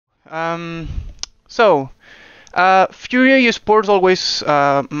Um, so, FURIA Esports always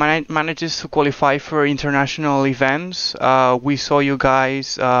manages to qualify for international events. We saw you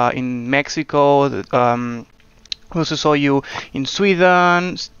guys in Mexico. We also saw you in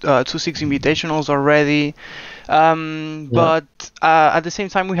Sweden. 2-6 invitationals already. Yeah. But at the same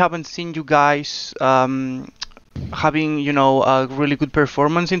time, we haven't seen you guys having, a really good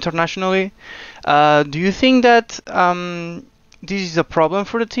performance internationally. Do you think that this is a problem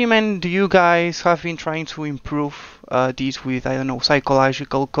for the team, and do you guys have been trying to improve this with, I don't know,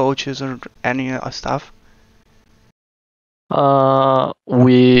 psychological coaches or any stuff?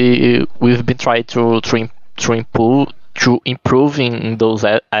 We've been trying to improve in those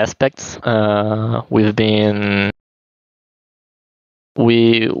aspects.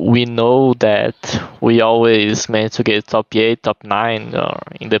 We know that we always manage to get top 8, top 9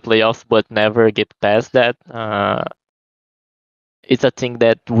 in the playoffs, but never get past that. It's a thing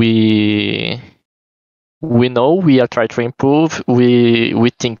that we know we are trying to improve. We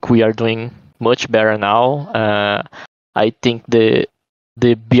think we are doing much better now. I think the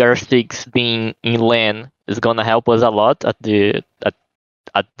BR6 being in LAN is gonna help us a lot at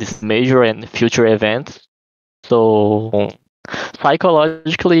this major and future events. So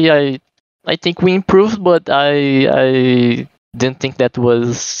psychologically, I think we improved, but I didn't think that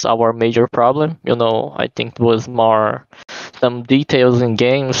was our major problem. I think it was more some details in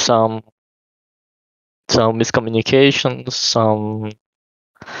games, some miscommunications, some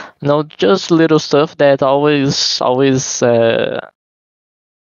just little stuff that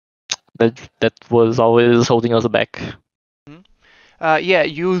that was always holding us back. Yeah,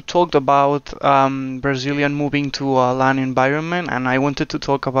 you talked about Brazilian moving to a LAN environment, and I wanted to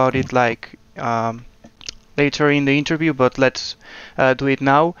talk about it like later in the interview, but let's do it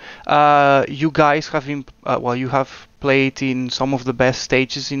now. You guys have you have played in some of the best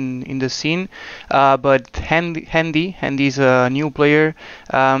stages in the scene, but Handy is a new player.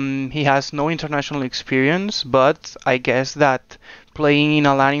 He has no international experience, but I guess that playing in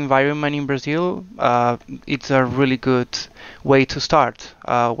a LAN environment in Brazil, it's a really good way to start.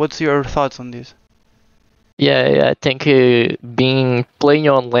 What's your thoughts on this? Yeah, I think playing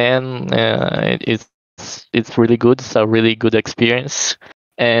on LAN it's really good. It's a really good experience,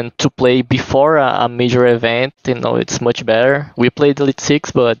 and to play before a major event, it's much better. We played Elite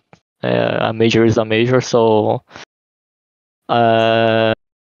Six, but a major is a major. So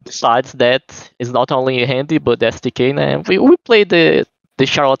besides that, it's not only Handy but SDK. And we played the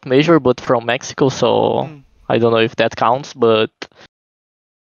Charlotte major, but from Mexico. So I don't know if that counts, but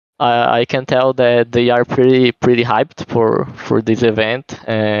I can tell that they are pretty hyped for this event.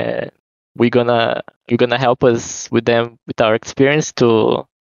 You're gonna help us with them with our experience to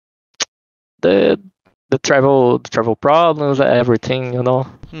the travel problems, everything.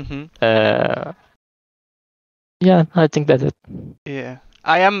 Mm-hmm. Yeah, I think that's it. Yeah.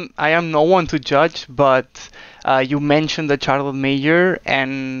 I am no one to judge, but you mentioned the Charlotte Major,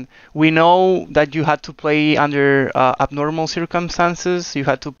 and we know that you had to play under abnormal circumstances. You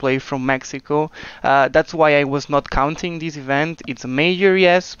had to play from Mexico. That's why I was not counting this event. It's a major,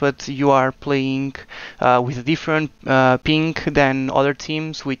 yes, but you are playing with a different ping than other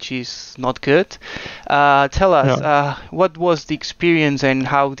teams, which is not good. Tell us, what was the experience and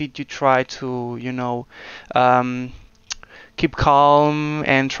how did you try to, keep calm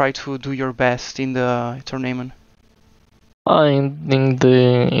and try to do your best in the tournament? In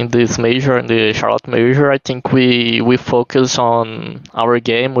this major, in the Charlotte major, I think we focus on our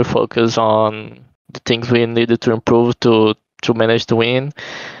game. We focus on the things we needed to improve to manage to win.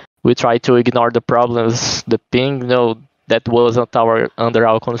 We try to ignore the problems, the ping. That wasn't under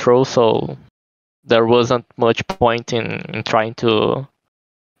our control, so there wasn't much point in trying to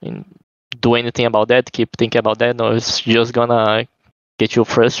do anything about that. Keep thinking about that. No, it's just gonna get you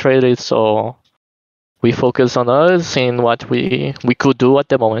frustrated. So we focus on us and what we could do at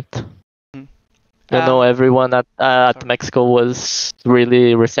the moment. Everyone at Mexico was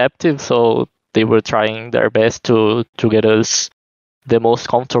really receptive, so they were trying their best to get us the most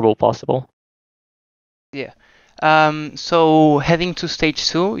comfortable possible. Yeah. So heading to stage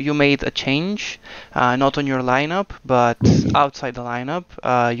 2, you made a change, not on your lineup, but outside the lineup.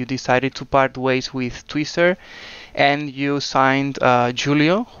 You decided to part ways with Twister, and you signed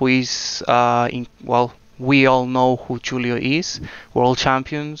Julio, who is we all know who Julio is, world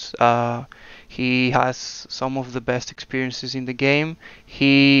champions. He has some of the best experiences in the game.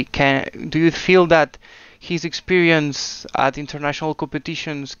 Do you feel that his experience at international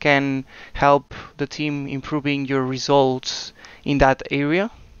competitions can help the team improving your results in that area?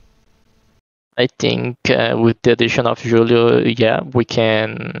 I think with the addition of Julio, yeah, we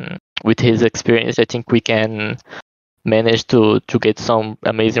can. With his experience, I think we can manage to get some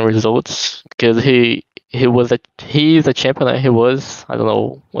amazing results because he is a champion. He was, I don't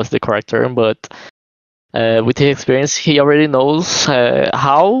know what's the correct term, but with his experience, he already knows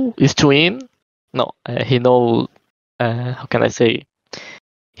how is to win. No, he knows. How can I say?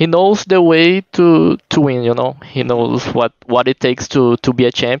 He knows the way to win. He knows what it takes to be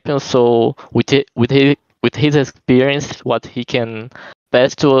a champion. So with his experience, what he can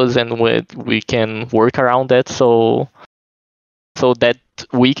pass to us, and we can work around that. So that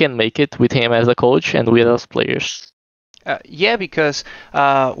we can make it with him as a coach and with us players. Yeah, because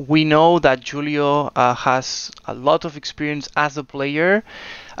we know that Julio has a lot of experience as a player,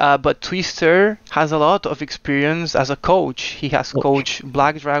 but Twister has a lot of experience as a coach. He has coached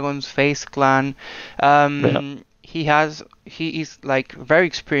Black Dragons, FaZe Clan. He is like very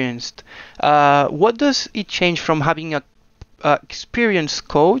experienced. What does it change from having a experienced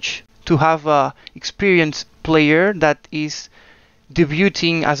coach to have a experienced player that is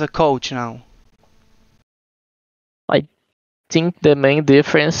debuting as a coach now? I think the main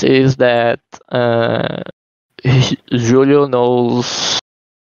difference is that Julio knows,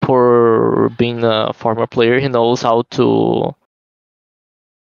 for being a former player, he knows how to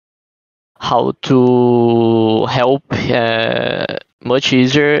help much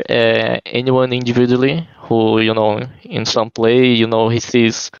easier anyone individually who, in some play,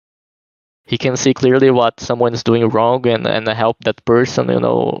 he can see clearly what someone is doing wrong and help that person.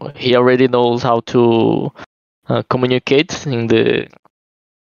 He already knows how to communicate in the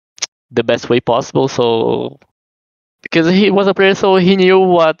best way possible. So because he was a player, so he knew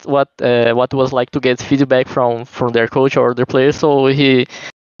what it was like to get feedback from their coach or their players. So he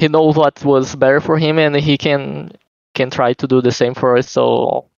knows what was better for him, and he can try to do the same for us.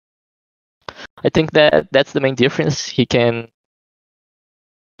 So I think that's the main difference. He can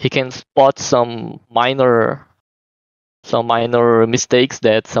spot some minor mistakes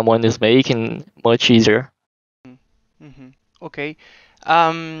that someone is making much easier. Mm-hmm. Okay.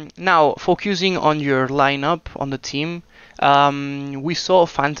 Now, focusing on your lineup on the team, we saw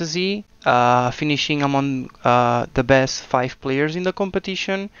Fantasy finishing among the best 5 players in the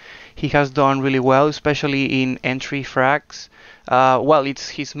competition. He has done really well, especially in entry frags. Well, it's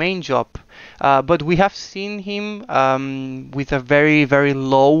his main job, but we have seen him with a very, very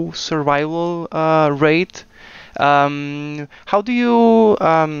low survival rate. How do you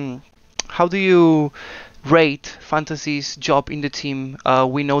rate Fantasy's job in the team?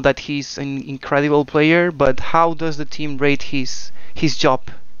 We know that he's an incredible player, but how does the team rate his job?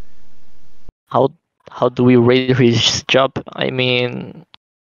 How do we rate his job? I mean,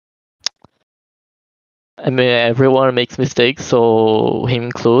 everyone makes mistakes, so him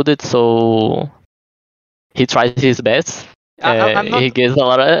included. So he tries his best. I'm not. He gets a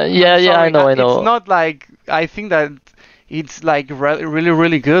lot of I'm I sorry. know, I It's know. not like I think that it's like really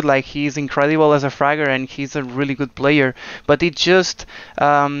really good. Like he's incredible as a fragger and he's a really good player. But it just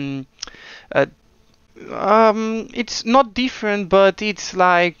uh, it's not different, but it's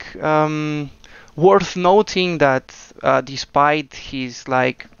like worth noting that despite his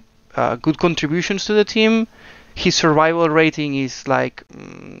like good contributions to the team, his survival rating is like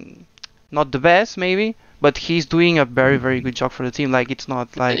not the best maybe, but he's doing a very very good job for the team. Like it's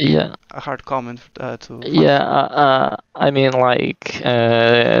not like Yeah, a hard comment to yeah. Fantasy. I mean, like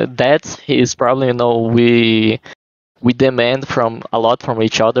that is probably, we demand from a lot from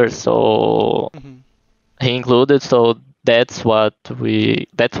each other. So Hmm. he included. So that's one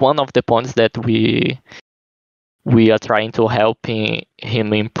of the points that we are trying to help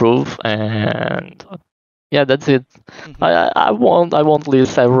him improve. And yeah, that's it. Hmm. I won't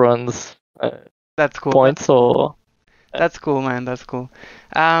list everyone's That's cool. points. So That's cool, man. That's cool.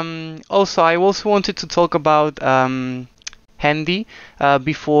 Also, I also wanted to talk about Handy.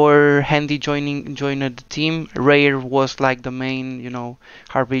 Before Handy joined the team, Rare was like the main,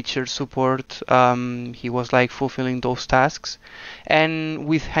 Harbinger support. He was like fulfilling those tasks. And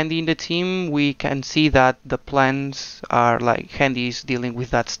with Handy in the team, we can see that the plans are like Handy is dealing with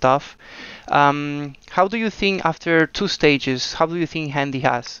that stuff. How do you think after 2 stages, how do you think Handy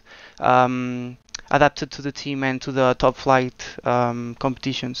has? Adapted to the team and to the top flight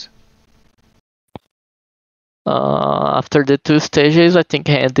competitions? after the 2 stages, I think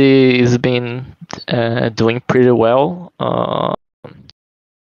Andy has been doing pretty well.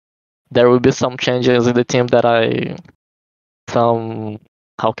 There will be some changes in the team that how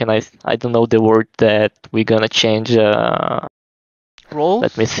can I don't know the word that we're gonna change. Roles?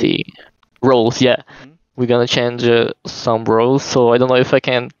 Let me see. Roles, yeah. we're gonna change some roles. So I don't know if I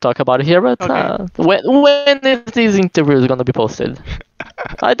can talk about it here, but Okay. when is this interview gonna be posted?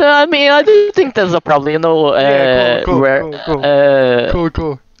 I do think there's a problem. Yeah, cool, Where cool, cool, uh, cool,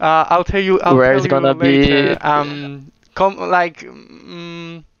 cool. I'll tell you. I'll where tell it's you gonna be. later. Come like.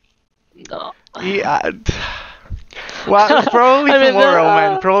 Yeah. Well, probably I mean, tomorrow,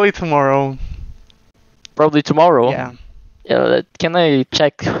 man. Probably tomorrow. probably tomorrow. Yeah. Yeah, can I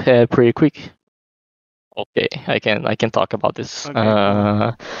check pretty quick? Okay, I can talk about this. Okay,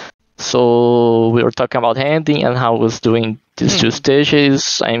 cool. So we were talking about handing and how I was doing these two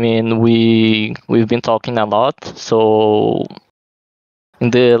stages. I mean, we've been talking a lot. So in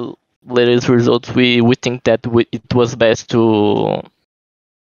the latest results, we think that it was best to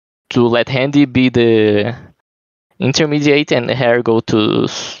let Handy be the intermediate and Hair go to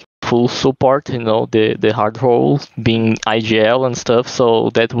full support. The hard role being IGL and stuff.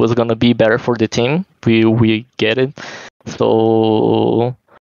 So that was gonna be better for the team. We get it. So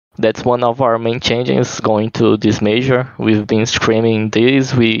that's one of our main changes going to this major. We've been screaming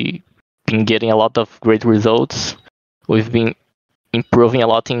this. We've been getting a lot of great results. We've been improving a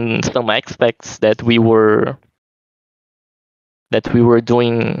lot in some aspects that we were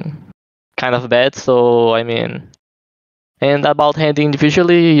doing kind of bad. So I mean, and about Handy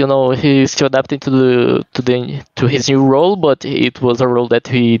individually, he's still adapting to his new role, but it was a role that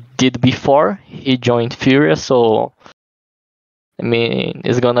he did before he joined FURIA. So I mean,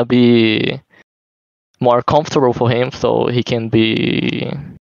 it's gonna be more comfortable for him, so he can be.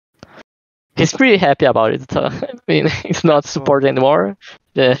 He's pretty happy about it. So, I mean, he's not That's cool. support anymore.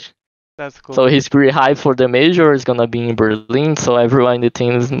 Yeah. That's cool. So he's pretty hyped for the major. It's gonna be in Berlin, so everyone in the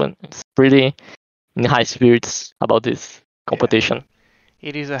team is pretty in high spirits about this competition. Yeah.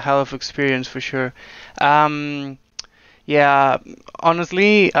 It is a hell of experience for sure. Yeah,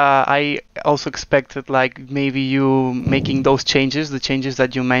 honestly, I also expected like maybe you making those changes, the changes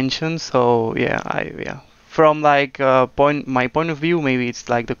that you mentioned. So yeah, from like my point of view, maybe it's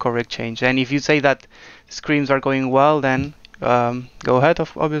like the correct change. And if you say that screams are going well, then go ahead,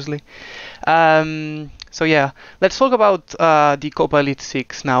 obviously. So yeah, let's talk about the Copa Elite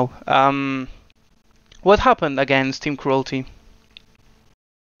 6 now. What happened against Team Cruelty?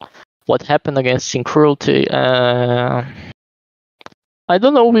 What happened against Team Cruelty? I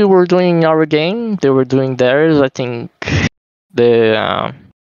don't know. We were doing our game. They were doing theirs. I think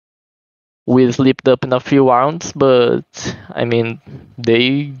we slipped up in a few rounds, but I mean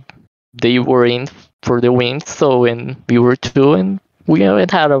they were in for the win. So and we were too, and we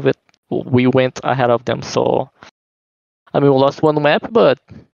went ahead of it. We went ahead of them. So I mean we lost one map, but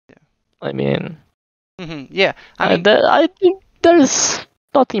I mean Yeah, I think there's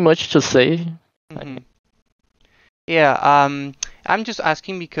nothing much to say. Yeah, I'm just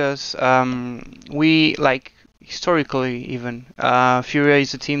asking because we like historically even Furia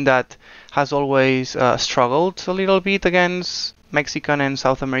is a team that has always struggled a little bit against Mexican and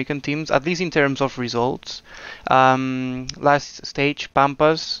South American teams, at least in terms of results. Last stage,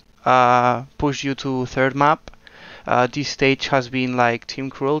 Pampas pushed you to third map. This stage has been like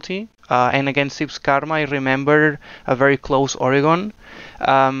Team Cruelty. And against Sips Karma, I remember a very close Oregon.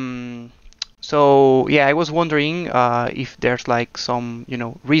 So yeah, I was wondering if there's like some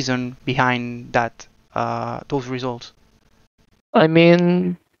reason behind that those results. I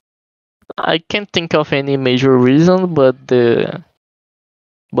mean, I can't think of any major reason, but the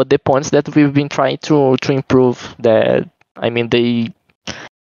points that we've been trying to improve. That I mean,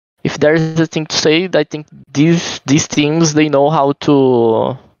 if there's a thing to say, I think these teams they know how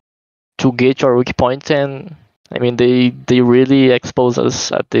to gauge our weak points, and I mean they really expose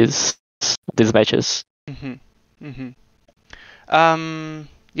us at these matches.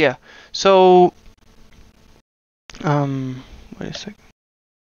 Yeah. So wait a second.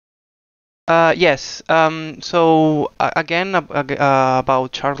 Yes. So again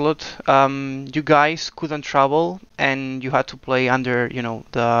about Charlotte, you guys couldn't travel and you had to play under,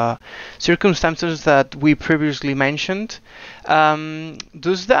 the circumstances that we previously mentioned.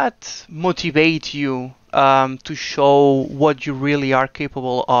 Does that motivate you to show what you really are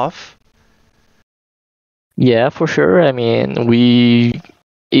capable of? Yeah, for sure. I mean, we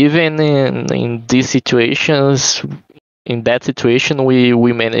even in these situations, in that situation, we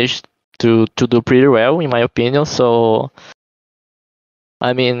managed to do pretty well, in my opinion. So,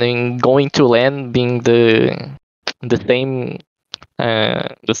 I mean, in going to LAN, being the same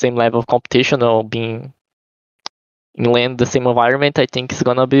level of competition, or being in LAN the same environment, I think it's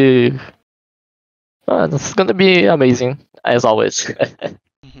gonna be amazing as always.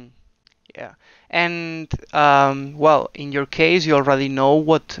 Yeah. And well, in your case, you already know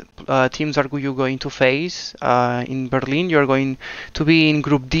what teams are you going to face. In Berlin, you're going to be in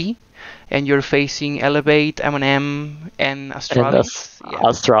Group D, and you're facing Elevate, M&M, and And that's Astralis. Yeah,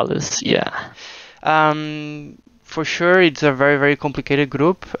 Australis, yeah. yeah. For sure, it's a very, very complicated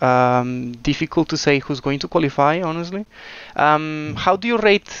group. Difficult to say who's going to qualify, honestly. How do you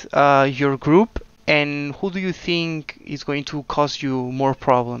rate your group, and who do you think is going to cause you more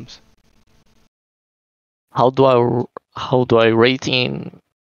problems? How do I rate in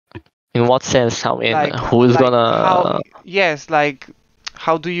what sense? I mean, Like, who is like how? gonna? Yes, like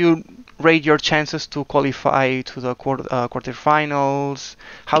how do you rate your chances to qualify to the quarterfinals?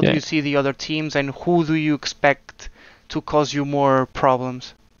 How do Okay, you see the other teams, and who do you expect to cause you more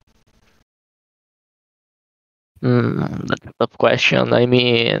problems? that's a tough question. I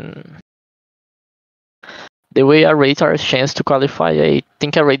mean, the way I rate our chance to qualify, I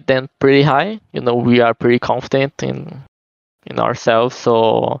think I rate them pretty high. We are pretty confident in ourselves,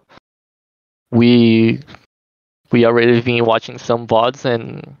 so we we already been watching some VODs,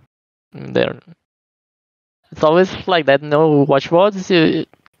 and there it's always like that. No, watch VODs,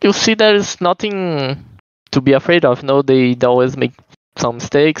 you see there's nothing to be afraid of. No, they always make some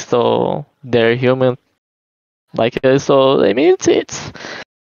mistakes, so they're human like us. So I mean, it's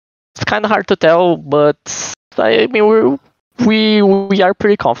kind of hard to tell, but I mean we are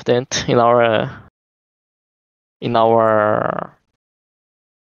pretty confident in our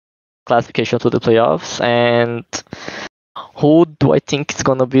classification to the playoffs. And who do I think is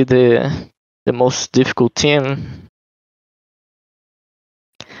gonna be the most difficult team?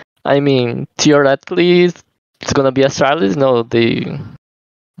 I mean, theoretically, it's gonna be Astralis. No, they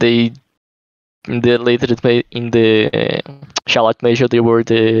in the in the Charlotte Major, they were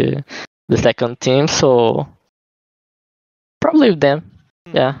the second team, so probably them.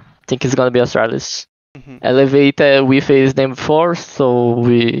 Yeah, I think it's gonna be Astralis. Mhm. Elevate, we faced them before, so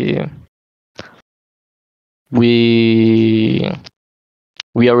we we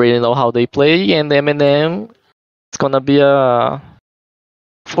already know how they play. And Eminem, it's gonna be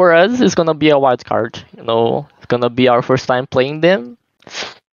for us, it's gonna be a wild card. It's gonna be our first time playing them.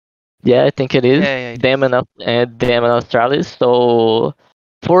 Yeah, I think it is. Yeah, yeah, it Them is. and Australis. So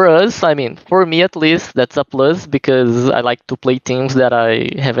for us, I mean, for me at least, that's a plus because I like to play teams that I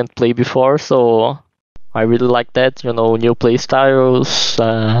haven't played before. So I really like that. New play styles,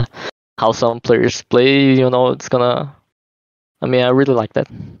 how some players play. It's gonna. I mean, I really like that.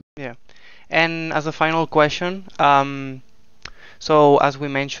 Yeah. And as a final question, so as we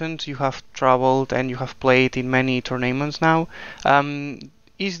mentioned, you have traveled and you have played in many tournaments now.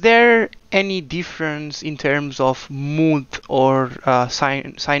 Is there any difference in terms of mood or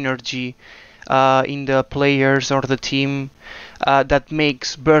synergy in the players or the team that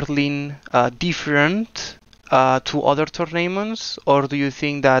makes Berlin different to other tournaments, or do you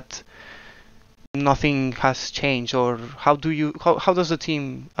think that nothing has changed, or how does the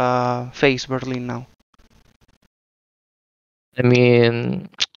team face Berlin now? I mean,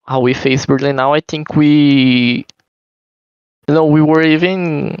 how we face Berlin now, I think we were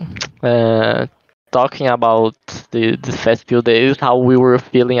even talking about the past few days, how we were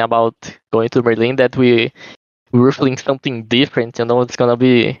feeling about going to Berlin, that we were feeling something different. It's gonna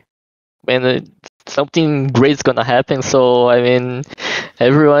be, and something great's gonna happen. So I mean,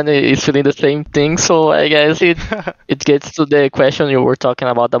 everyone is feeling the same thing. So I guess it gets to the question you were talking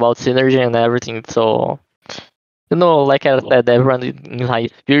about synergy and everything. So like I said, everyone in high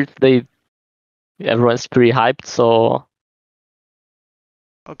spirits. Everyone's pretty hyped. So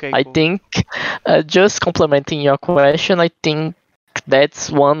Okay, I cool. think, just complementing your question, I think that's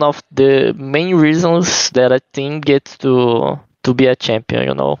one of the main reasons that a team gets to be a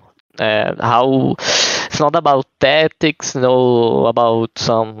champion. How it's not about tactics, about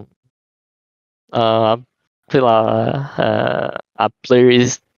some feel, a player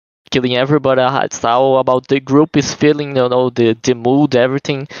is killing everybody. It's all about the group is feeling, the mood,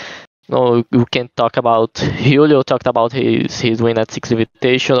 everything. You can talk about Julio talked about his win at Six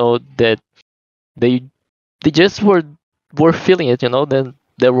Invitational, that they they just were feeling it. Then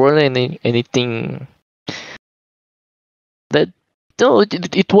there weren't anything that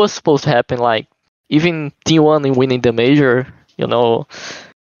it was supposed to happen. Like even T1 in winning the major. I don't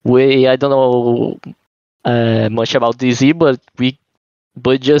know much about DZ,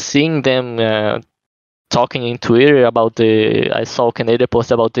 but just seeing them talking in Twitter about I saw Canada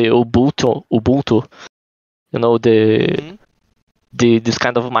post about the Ubuntu. The Hmm. this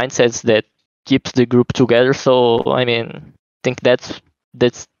kind of mindsets that keeps the group together. So I mean, I think that's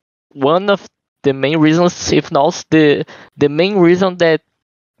one of the main reasons, if not the main reason that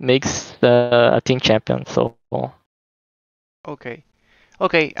makes a team champion. So Okay.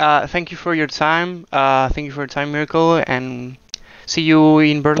 Okay. Thank you for your time. Thank you for your time, Miracle, and see you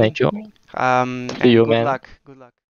in Berlin. thank you. See And you, good man. luck. Good luck.